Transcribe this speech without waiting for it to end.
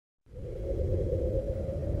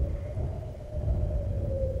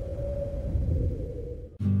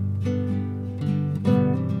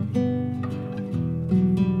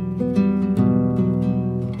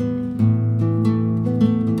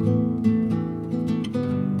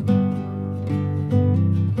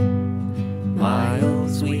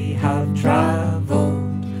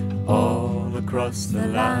across the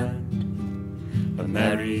land, a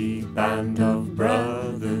merry band of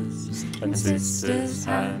brothers and sisters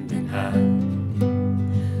hand in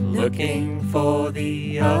hand, looking for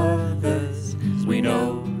the others, as we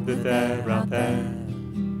know that they're out there.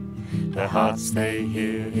 Their hearts they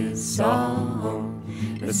hear His song,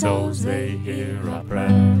 their souls they hear our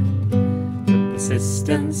prayer. The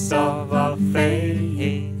persistence of our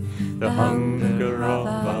faith, the hunger of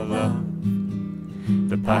our love,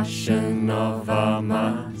 the passion of our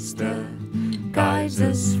Master guides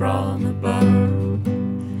us from above.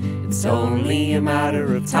 It's only a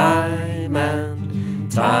matter of time,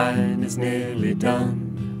 and time is nearly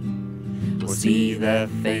done. We'll see their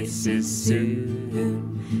faces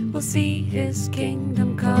soon, we'll see His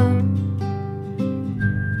kingdom come.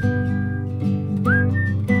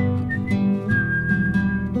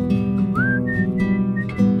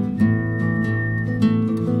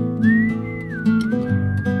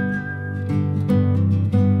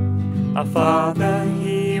 Our Father,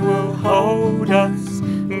 He will hold us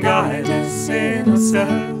and guide us in our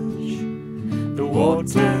search. The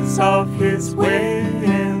waters of His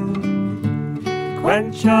will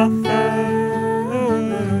quench our thirst.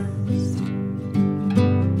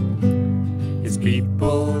 His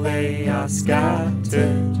people, they are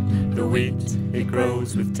scattered, the wheat, it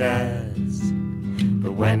grows with tares.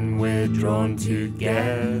 But when we're drawn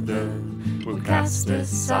together, we'll cast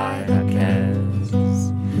aside our cares.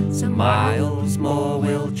 So miles more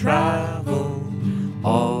we'll travel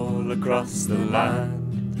all across the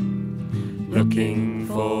land, looking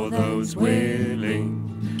for those willing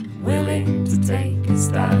to take a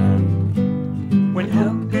stand. When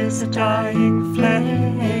hope is a dying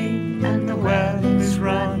flame and the well is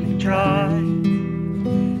running dry,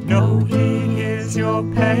 know He hears your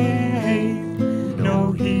pain,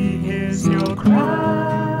 know He hears your cry.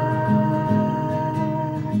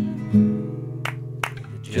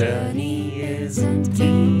 Journey isn't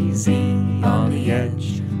easy on the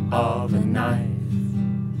edge of a knife.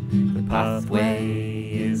 The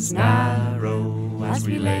pathway is narrow as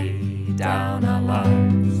we lay down our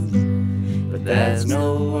lives. But there's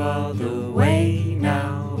no other way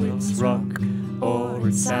now, it's rock or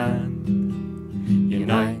it's sand.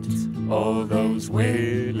 Unite all those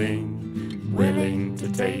willing to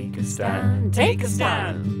take a stand. Take a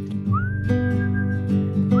stand!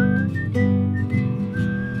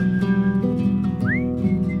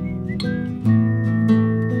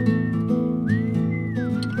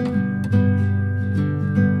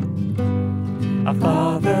 Our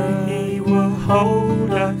Father, He will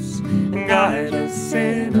hold us and guide us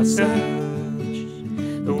in our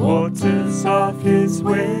search. The waters of His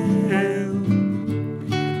will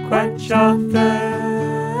quench our thirst.